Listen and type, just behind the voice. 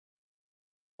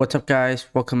What's up, guys?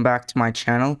 Welcome back to my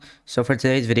channel. So for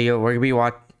today's video, we're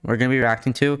gonna be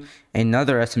reacting to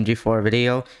another SMG4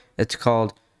 video. It's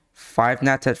called Five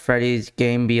Nights at Freddy's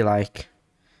Game Be Like.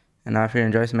 And now if you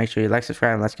enjoy, so make sure you like,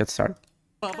 subscribe, and let's get started.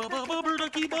 What?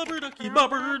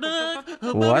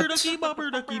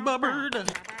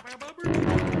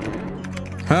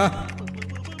 Huh?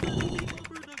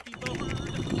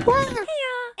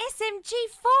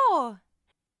 SMG4.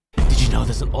 Did you know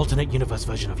there's an alternate universe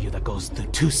version of you that goes through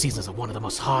 2 seasons of one of the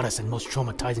most hardest and most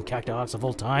traumatizing character arcs of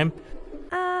all time?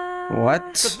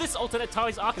 What? So this alternate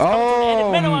ties arc is coming to an end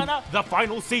in Marijuana, the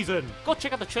final season. Go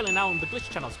check out the trailer now on the Glitch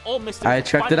channels. All mysteries I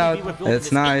checked it out.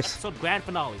 It's nice. Episode grand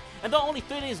finale. And there are only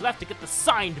 3 days left to get the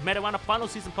signed Marijuana final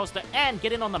season poster and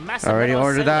get in on the massive. Already Marijuana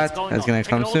ordered sale that. going It's on. gonna Check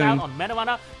come it all soon. out on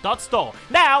marijuana.store.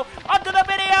 Now, onto the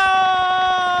video.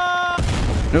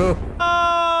 No.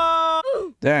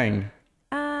 Dang.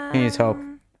 He needs help.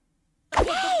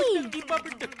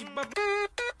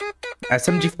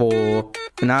 SMG4.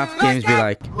 FNAF games be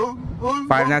like.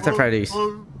 Five Nights at Freddy's.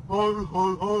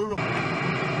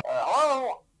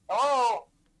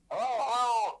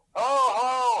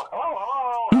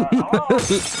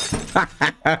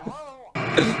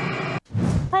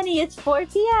 Honey, it's 4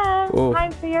 p.m. Oh.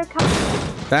 Time for your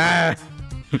coffee. Ah.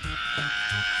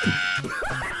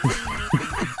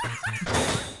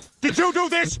 Did you do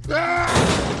this?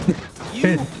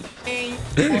 You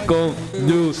ain't go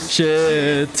do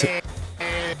shit.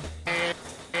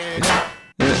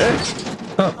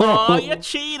 Oh, you're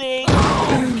cheating.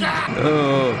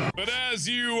 Oh. But as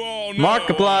you all know,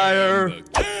 Markiplier. I'm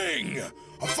the king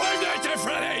of Five Nights at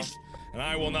Freddy's, and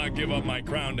I will not give up my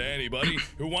crown to anybody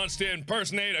who wants to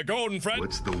impersonate a golden Fred.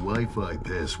 What's the Wi-Fi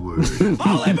password?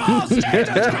 Holy balls!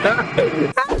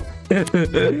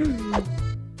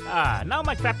 Now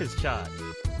my crap is charged.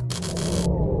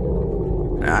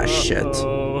 Ah, shit.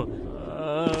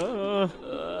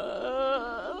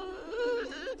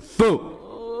 Boo.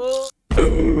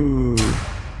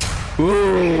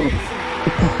 Ooh.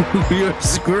 You're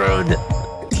screwed.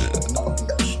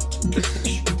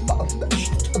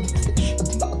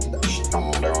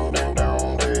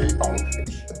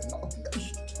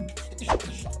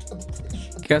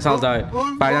 Guess I'll die.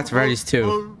 Five Nights at Freddy's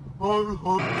 2.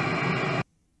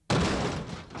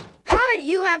 Hi,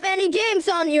 you have any games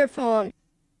on your phone?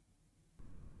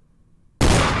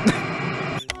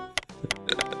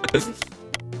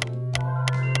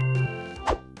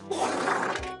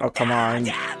 Oh, come on.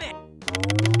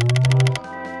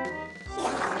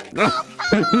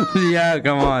 Yeah,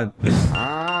 come on.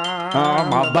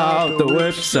 I'm about to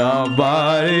whip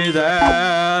somebody's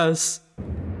ass.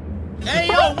 Hey,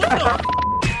 yo, what the?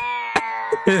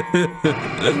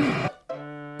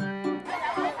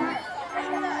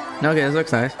 Okay, this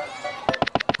looks nice.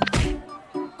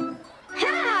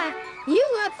 Ha! You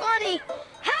look funny!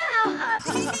 Ha!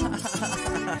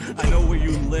 I know where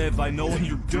you live. I know what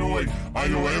you're doing. I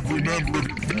know every member of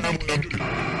your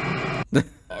family.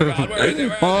 Oh God, where is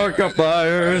it?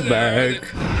 Markiplier's back.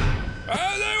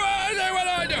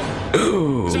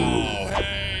 So,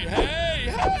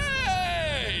 hey!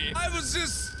 I was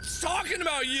just talking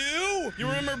about you. You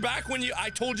remember back when I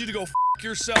told you to go f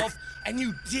yourself and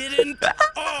you didn't? Oh,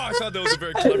 I thought that was a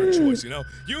very clever choice, you know?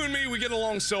 You and me, we get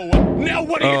along so well. Now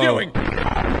what are you doing?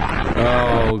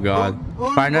 Oh, God.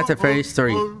 Five Nights at Freddy's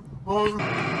 3.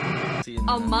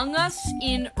 Among Us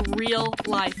in real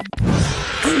life.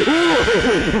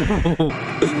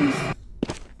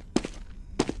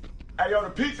 I got a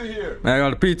pizza here. I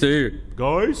got a pizza here.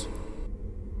 Guys?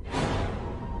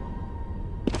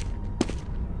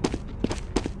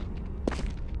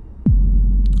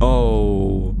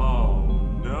 Oh.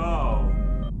 Oh, no.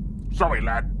 Sorry,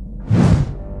 lad.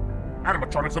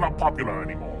 Animatronics are not popular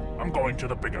anymore. I'm going to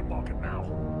the bigger market now.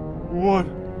 What?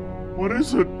 What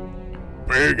is it?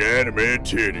 Big anime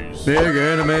titties. Big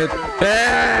anime.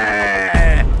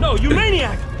 No, you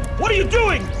maniac! What are you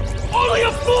doing? Only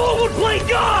a fool would play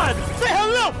God! Say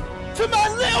hello to my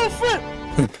little friend!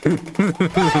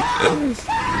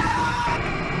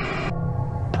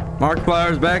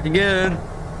 Markiplier's back again.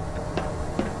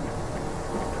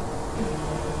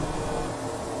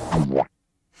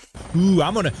 Ooh,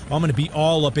 I'm gonna be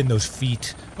all up in those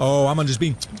feet. Oh, I'm gonna just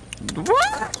be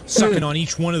sucking on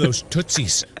each one of those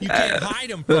tootsies. You can't hide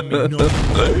them from me. No,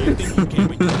 you think you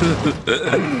can.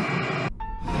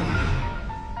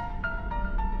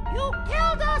 You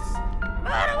killed us!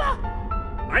 Murderer!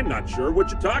 I'm not sure what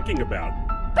you're talking about.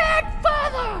 Bad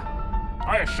father!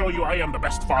 I assure you I am the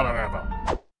best father ever.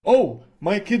 Oh,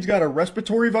 my kid's got a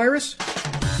respiratory virus?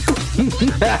 When will you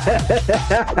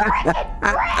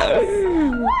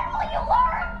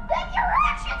learn that your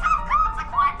actions have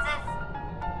consequences?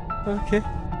 Okay.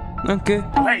 Okay.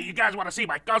 Hey, you guys want to see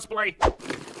my cosplay?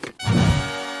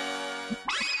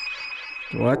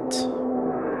 What?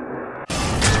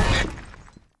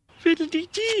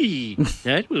 Fiddle-dee-dee.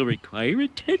 That will require a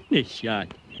tetanus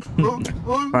shot.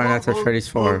 Five Nights at Freddy's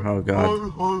 4. Oh god.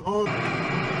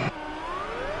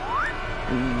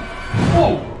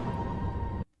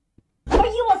 Are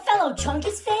you a fellow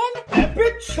Chungus fan?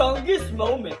 Epic Chungus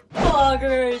moment.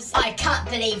 Poggers. I can't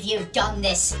believe you've done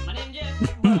this.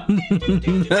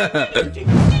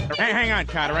 Hey, hang on,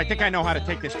 Carter. I think I know how to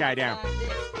take this guy down.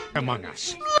 Among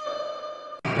Us.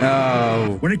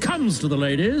 Oh. When it comes to the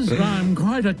ladies, I'm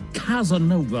quite a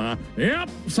Casanova. Yep,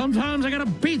 sometimes I gotta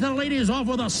beat the ladies off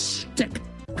with a stick.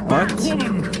 What?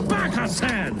 Woman, back, I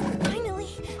said! Finally,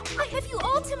 I have you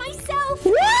all to myself.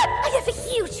 What? I have a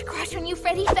huge crush on you,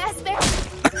 Freddy Fazbear.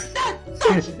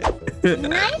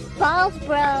 Nice balls,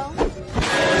 bro.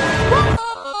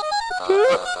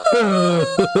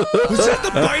 Was that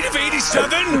the bite of 87?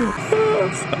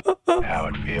 How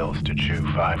it feels to chew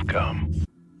 5 gum.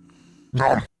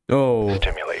 Oh.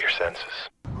 Stimulate your senses.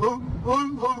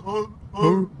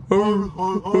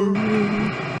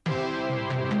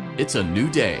 It's a new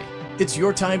day. It's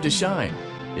your time to shine.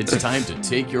 It's time to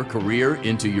take your career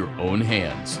into your own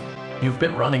hands. You've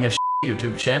been running a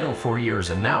YouTube channel for years,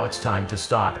 and now it's time to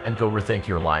stop and go rethink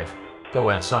your life. Go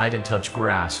outside and touch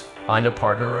grass. Find a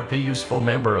partner or be a useful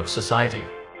member of society.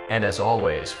 And as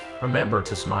always, remember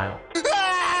to smile.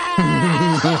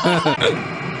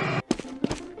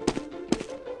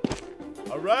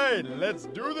 Alright, let's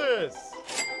do this!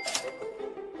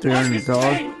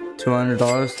 $300,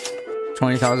 $200,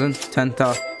 20,000,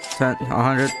 10,000,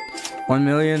 100, 1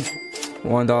 million,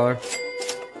 $1,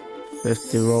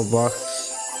 50 Robux.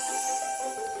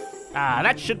 Ah,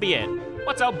 that should be it.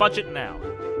 What's our budget now?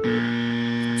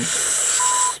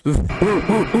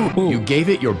 You gave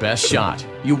it your best shot.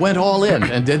 You went all in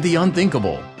and did the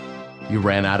unthinkable. You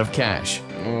ran out of cash.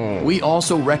 We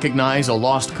also recognize a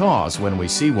lost cause when we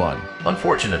see one.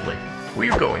 Unfortunately,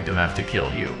 we're going to have to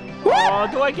kill you. Oh,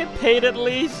 do I get paid at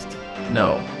least?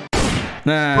 No.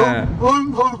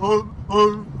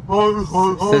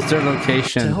 Sister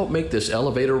location. To help make this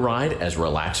elevator ride as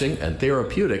relaxing and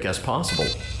therapeutic as possible,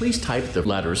 please type the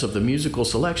letters of the musical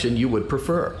selection you would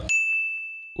prefer.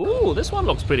 Ooh, this one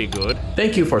looks pretty good.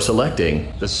 Thank you for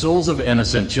selecting The Souls of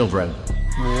Innocent Children.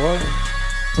 What?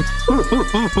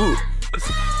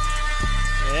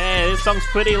 Yeah, this song's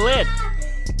pretty lit.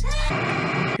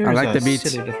 Here's I like the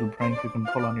beats. silly little prank you can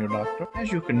pull on your doctor.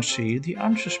 As you can see, the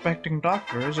unsuspecting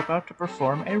doctor is about to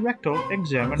perform a rectal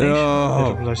examination.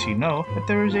 No. Little does he know that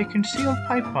there is a concealed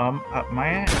pipe bomb up my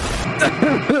ass.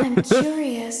 I'm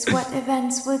curious what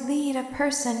events would lead a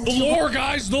person The to... lore,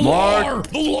 guys! The Mark lore!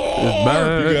 The is lore!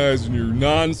 back. You guys and your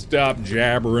non-stop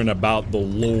jabbering about the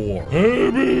lore.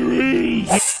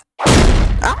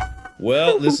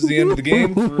 Well, this is the end of the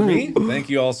game for me. Thank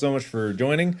you all so much for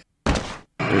joining.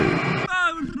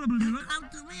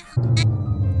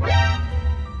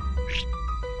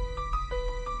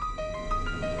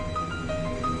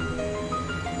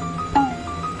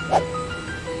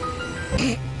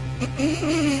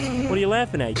 What are you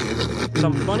laughing at?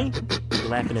 Something funny? You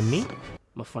laughing at me?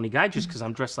 I'm a funny guy just because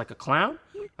I'm dressed like a clown?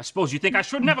 I suppose you think I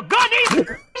shouldn't have a gun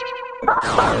either?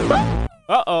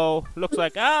 Uh-oh. Looks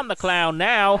like I'm the clown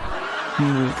now.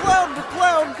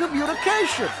 Clown-to-clown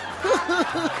communication.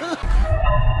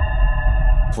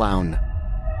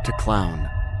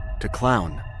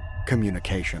 Clown-to-clown-to-clown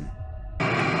communication.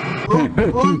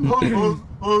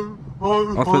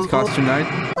 Outfit costume night.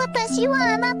 What?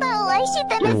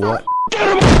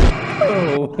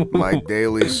 My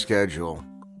daily schedule.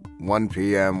 1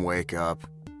 p.m. wake up.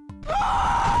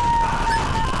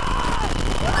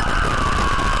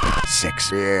 6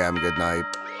 p.m. good night.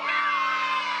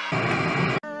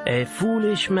 A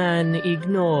foolish man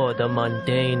ignores the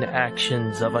mundane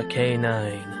actions of a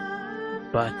canine,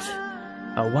 but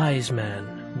a wise man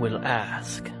will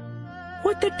ask,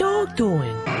 "What the dog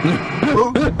doing?"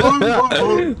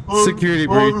 Security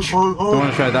breach. Don't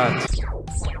want to try that.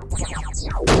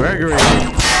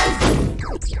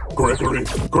 Gregory,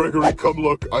 come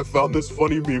look. I found this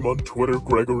funny meme on Twitter,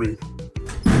 Gregory.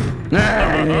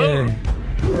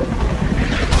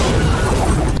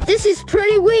 This is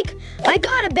pretty weak. I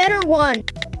got a better one.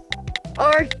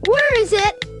 Or, where is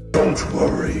it? Don't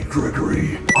worry,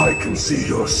 Gregory. I can see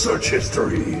your search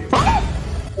history. What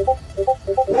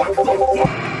the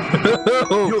fuck?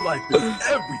 You're like this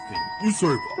everything. You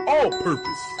serve all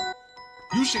purpose.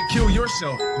 You should kill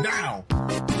yourself now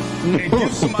and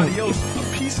give somebody else a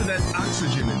piece of that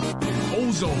oxygen and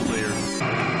ozone layer.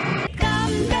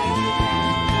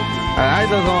 I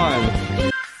don't know.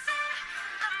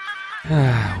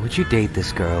 Would you date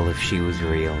this girl if she was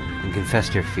real and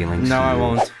confessed your feelings No, to I you?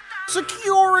 won't.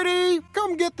 Security!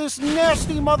 Come get this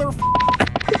nasty mother.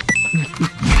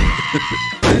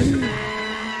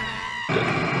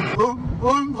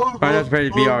 Five Nights at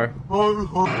Freddy's VR.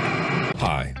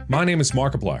 Hi, my name is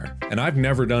Markiplier, and I've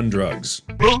never done drugs.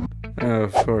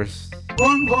 Of course.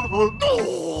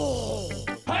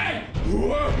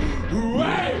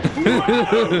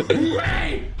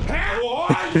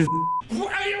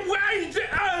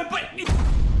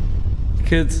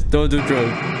 Kids, don't do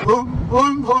drugs.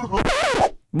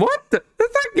 What? That's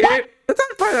not game. That's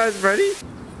not Five Nights at Freddy's.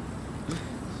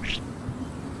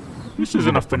 This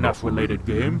isn't a FNAF related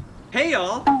game. Hey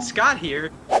y'all, Scott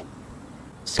here.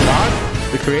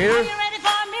 Scott, the creator?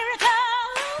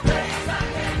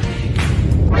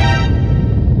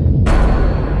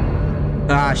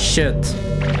 Ah, shit.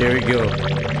 Here we go.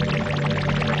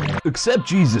 Accept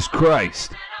Jesus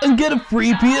Christ and get a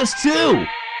free PS2.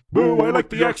 Boo, I like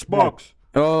the Xbox.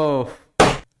 Oh.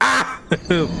 Ah!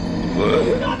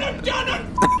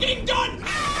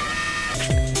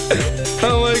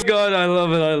 Oh my god, I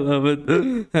love it, I love it.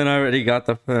 And I already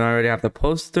have the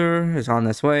poster. It's on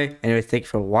this way. Anyways, thank you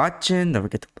for watching. Don't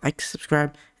forget to like,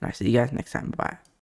 subscribe, and I'll see you guys next time. Bye.